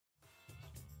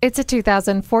It's a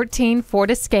 2014 Ford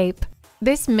Escape.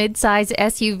 This midsize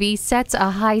SUV sets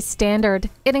a high standard.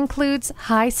 It includes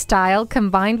high style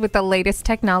combined with the latest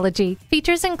technology.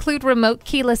 Features include remote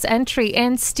keyless entry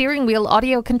and steering wheel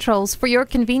audio controls for your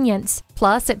convenience.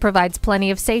 Plus, it provides plenty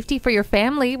of safety for your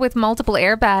family with multiple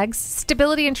airbags,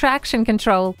 stability and traction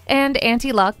control, and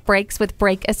anti-lock brakes with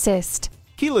brake assist.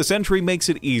 Keyless entry makes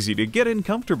it easy to get in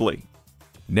comfortably.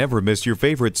 Never miss your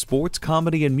favorite sports,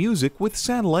 comedy, and music with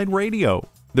satellite radio.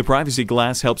 The privacy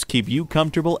glass helps keep you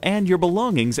comfortable and your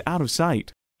belongings out of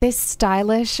sight. This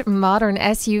stylish, modern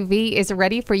SUV is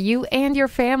ready for you and your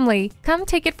family. Come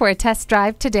take it for a test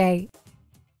drive today.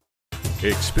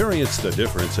 Experience the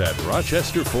difference at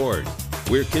Rochester Ford.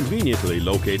 We're conveniently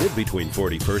located between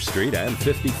 41st Street and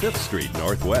 55th Street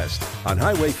Northwest on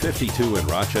Highway 52 in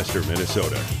Rochester,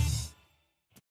 Minnesota.